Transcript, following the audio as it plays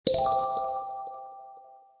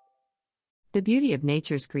The beauty of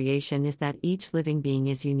nature's creation is that each living being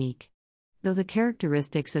is unique. Though the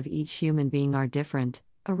characteristics of each human being are different,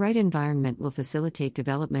 a right environment will facilitate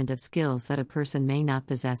development of skills that a person may not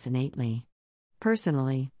possess innately.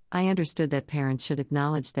 Personally, I understood that parents should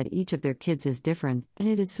acknowledge that each of their kids is different, and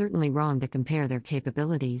it is certainly wrong to compare their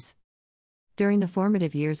capabilities. During the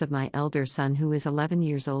formative years of my elder son, who is 11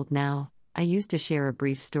 years old now, I used to share a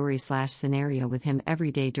brief story/scenario with him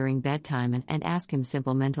every day during bedtime and ask him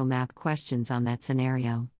simple mental math questions on that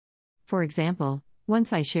scenario. For example,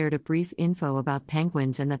 once I shared a brief info about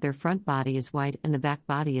penguins and that their front body is white and the back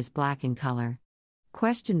body is black in color.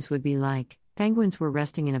 Questions would be like, penguins were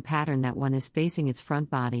resting in a pattern that one is facing its front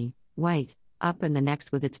body, white, up, and the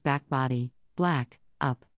next with its back body, black,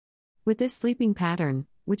 up. With this sleeping pattern,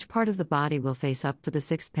 which part of the body will face up for the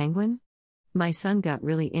sixth penguin? My son got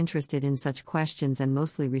really interested in such questions and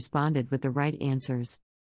mostly responded with the right answers.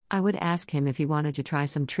 I would ask him if he wanted to try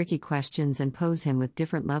some tricky questions and pose him with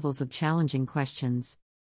different levels of challenging questions.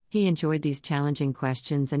 He enjoyed these challenging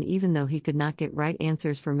questions, and even though he could not get right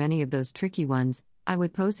answers for many of those tricky ones, I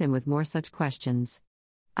would pose him with more such questions.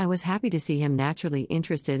 I was happy to see him naturally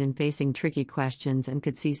interested in facing tricky questions and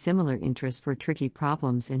could see similar interest for tricky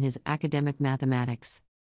problems in his academic mathematics.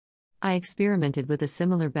 I experimented with a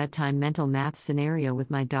similar bedtime mental math scenario with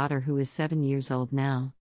my daughter, who is 7 years old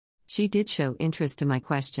now. She did show interest to my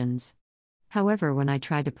questions. However, when I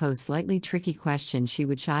tried to pose slightly tricky questions, she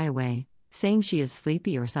would shy away, saying she is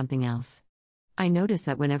sleepy or something else. I noticed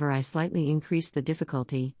that whenever I slightly increased the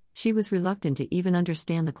difficulty, she was reluctant to even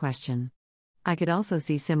understand the question. I could also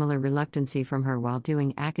see similar reluctancy from her while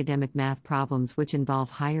doing academic math problems which involve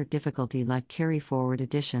higher difficulty, like carry-forward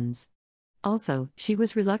additions. Also, she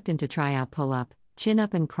was reluctant to try out pull-up,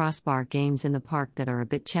 chin-up, and crossbar games in the park that are a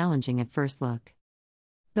bit challenging at first look.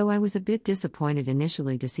 Though I was a bit disappointed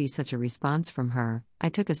initially to see such a response from her, I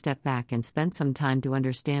took a step back and spent some time to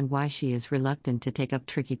understand why she is reluctant to take up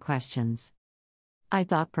tricky questions. I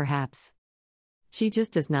thought perhaps she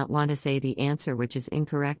just does not want to say the answer which is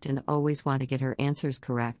incorrect and always want to get her answers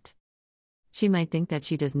correct. She might think that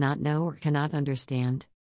she does not know or cannot understand.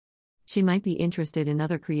 She might be interested in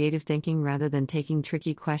other creative thinking rather than taking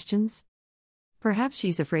tricky questions. Perhaps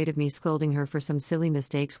she's afraid of me scolding her for some silly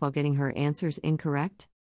mistakes while getting her answers incorrect.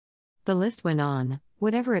 The list went on.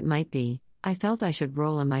 Whatever it might be, I felt I should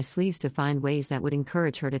roll in my sleeves to find ways that would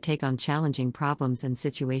encourage her to take on challenging problems and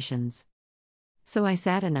situations. So I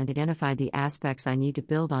sat and identified the aspects I need to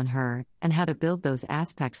build on her, and how to build those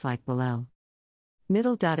aspects like below.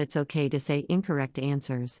 Middle. It's okay to say incorrect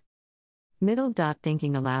answers. Middle.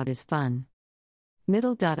 Thinking aloud is fun.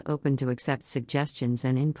 Middle. Open to accept suggestions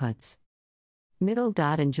and inputs. Middle.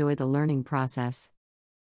 Enjoy the learning process.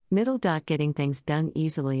 Middle. Getting things done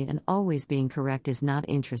easily and always being correct is not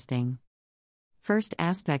interesting. First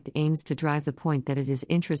aspect aims to drive the point that it is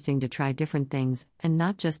interesting to try different things, and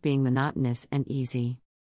not just being monotonous and easy.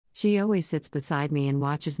 She always sits beside me and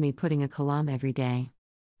watches me putting a column every day.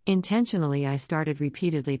 Intentionally, I started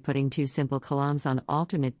repeatedly putting 2 simple columns on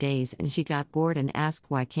alternate days, and she got bored and asked,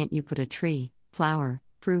 "Why can't you put a tree, flower,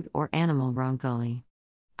 fruit, or animal Rangoli?"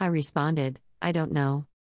 I responded, "I don't know.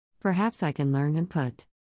 Perhaps I can learn and put."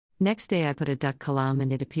 Next day I put a duck column,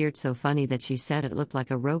 and it appeared so funny that she said it looked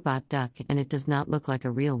like a robot duck and it does not look like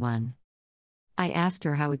a real one. I asked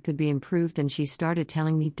her how it could be improved, and she started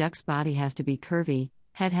telling me duck's body has to be curvy,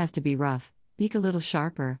 head has to be rough, beak a little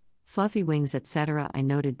sharper, fluffy wings, etc. I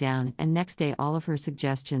noted down, and next day all of her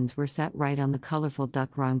suggestions were set right on the colorful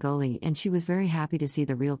duck Rangoli, and she was very happy to see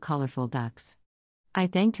the real colorful ducks. I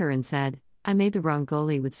thanked her and said, "I made the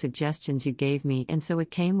Rangoli with suggestions you gave me, and so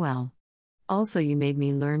it came well. Also, you made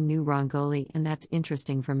me learn new Rangoli, and that's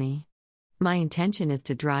interesting for me." My intention is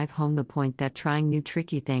to drive home the point that trying new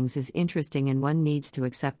tricky things is interesting, and one needs to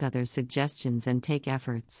accept others' suggestions and take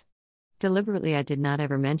efforts. Deliberately, I did not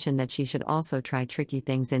ever mention that she should also try tricky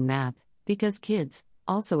things in math, because kids,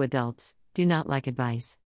 also adults, do not like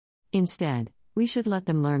advice. Instead, we should let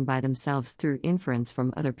them learn by themselves through inference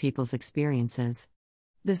from other people's experiences.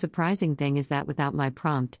 The surprising thing is that without my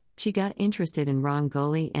prompt, she got interested in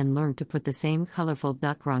Rangoli and learned to put the same colorful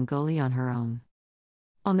duck Rangoli on her own.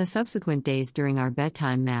 On the subsequent days during our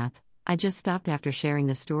bedtime math, I just stopped after sharing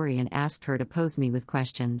the story and asked her to pose me with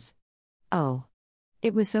questions. Oh,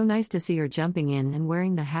 it was so nice to see her jumping in and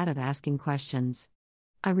wearing the hat of asking questions.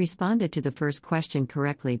 I responded to the first question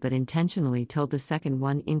correctly but intentionally told the second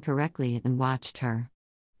one incorrectly and watched her.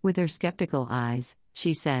 With her skeptical eyes,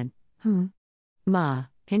 she said, Ma,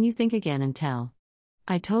 can you think again and tell?"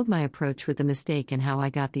 I told my approach with the mistake and how I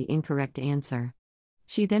got the incorrect answer.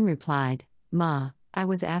 She then replied, "Ma, I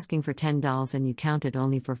was asking for $10 and you counted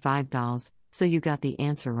only for $5, so you got the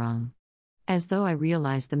answer wrong." As though I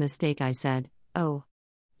realized the mistake, I said, "Oh,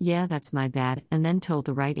 yeah, that's my bad," and then told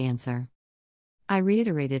the right answer. I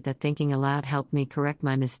reiterated that thinking aloud helped me correct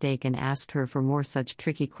my mistake and asked her for more such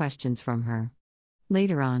tricky questions from her.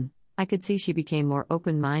 Later on, I could see she became more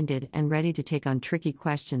open-minded and ready to take on tricky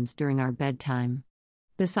questions during our bedtime.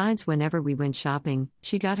 Besides, whenever we went shopping,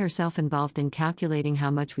 she got herself involved in calculating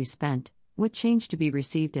how much we spent, what change to be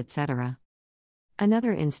received, etc.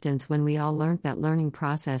 Another instance when we all learned that learning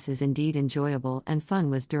process is indeed enjoyable and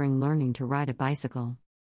fun was during learning to ride a bicycle.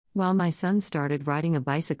 While my son started riding a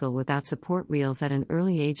bicycle without support wheels at an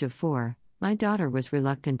early age of 4, my daughter was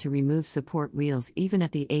reluctant to remove support wheels even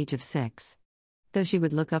at the age of 6. Though she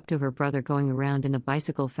would look up to her brother going around in a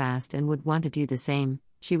bicycle fast and would want to do the same,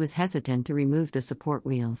 she was hesitant to remove the support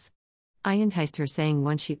wheels. I enticed her, saying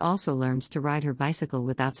once she also learns to ride her bicycle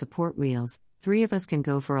without support wheels, 3 of us can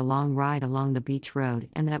go for a long ride along the beach road,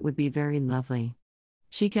 and that would be very lovely.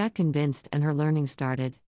 She got convinced and her learning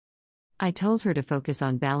started. I told her to focus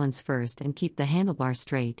on balance first and keep the handlebar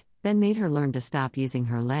straight, then made her learn to stop using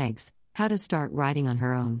her legs, how to start riding on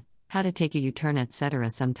her own, how to take a U-turn,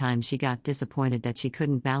 etc. Sometimes she got disappointed that she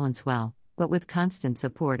couldn't balance well, but with constant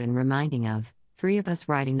support and reminding of 3 of us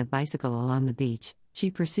riding the bicycle along the beach,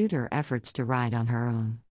 she pursued her efforts to ride on her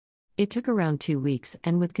own. It took around 2 weeks,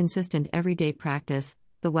 and with consistent everyday practice,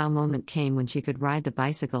 the wow moment came when she could ride the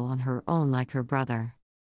bicycle on her own like her brother.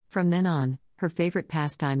 From then on, her favorite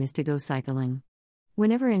pastime is to go cycling.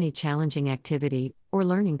 Whenever any challenging activity or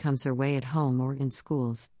learning comes her way at home or in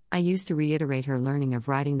schools, I used to reiterate her learning of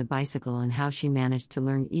riding the bicycle and how she managed to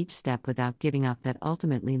learn each step without giving up that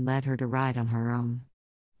ultimately led her to ride on her own.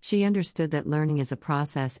 She understood that learning is a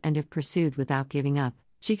process, and if pursued without giving up,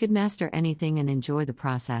 she could master anything and enjoy the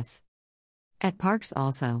process. At parks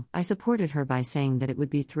also, I supported her by saying that it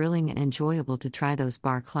would be thrilling and enjoyable to try those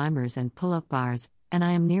bar climbers and pull-up bars, and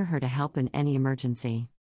I am near her to help in any emergency.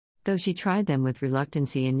 Though she tried them with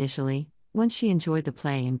reluctancy initially, once she enjoyed the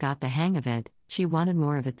play and got the hang of it, she wanted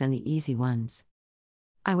more of it than the easy ones.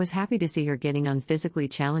 I was happy to see her getting on physically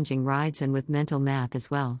challenging rides and with mental math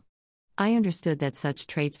as well. I understood that such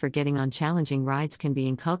traits for getting on challenging rides can be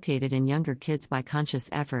inculcated in younger kids by conscious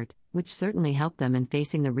effort, which certainly help them in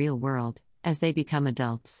facing the real world as they become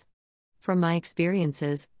adults. From my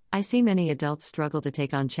experiences, I see many adults struggle to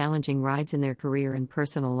take on challenging rides in their career and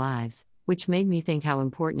personal lives, which made me think how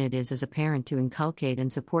important it is as a parent to inculcate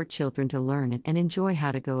and support children to learn and enjoy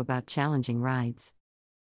how to go about challenging rides.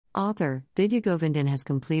 Author Vidya Govindan has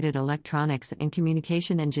completed electronics and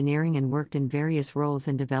communication engineering and worked in various roles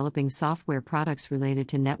in developing software products related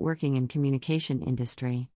to networking and communication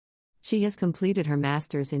industry. She has completed her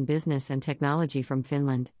master's in business and technology from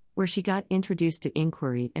Finland, where she got introduced to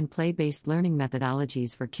inquiry and play-based learning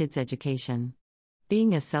methodologies for kids' education.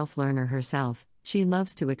 Being a self-learner herself, she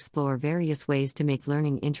loves to explore various ways to make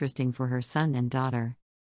learning interesting for her son and daughter.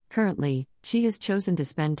 Currently, she has chosen to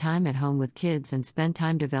spend time at home with kids and spend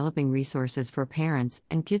time developing resources for parents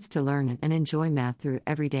and kids to learn and enjoy math through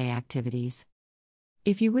everyday activities.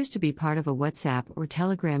 If you wish to be part of a WhatsApp or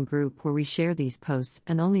Telegram group where we share these posts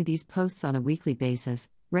and only these posts on a weekly basis,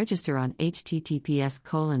 register on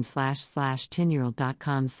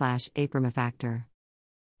https://tinyurl.com/aprimafactor.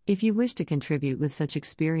 If you wish to contribute with such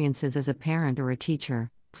experiences as a parent or a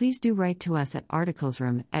teacher, please do write to us at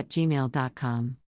articlesroom@gmail.com.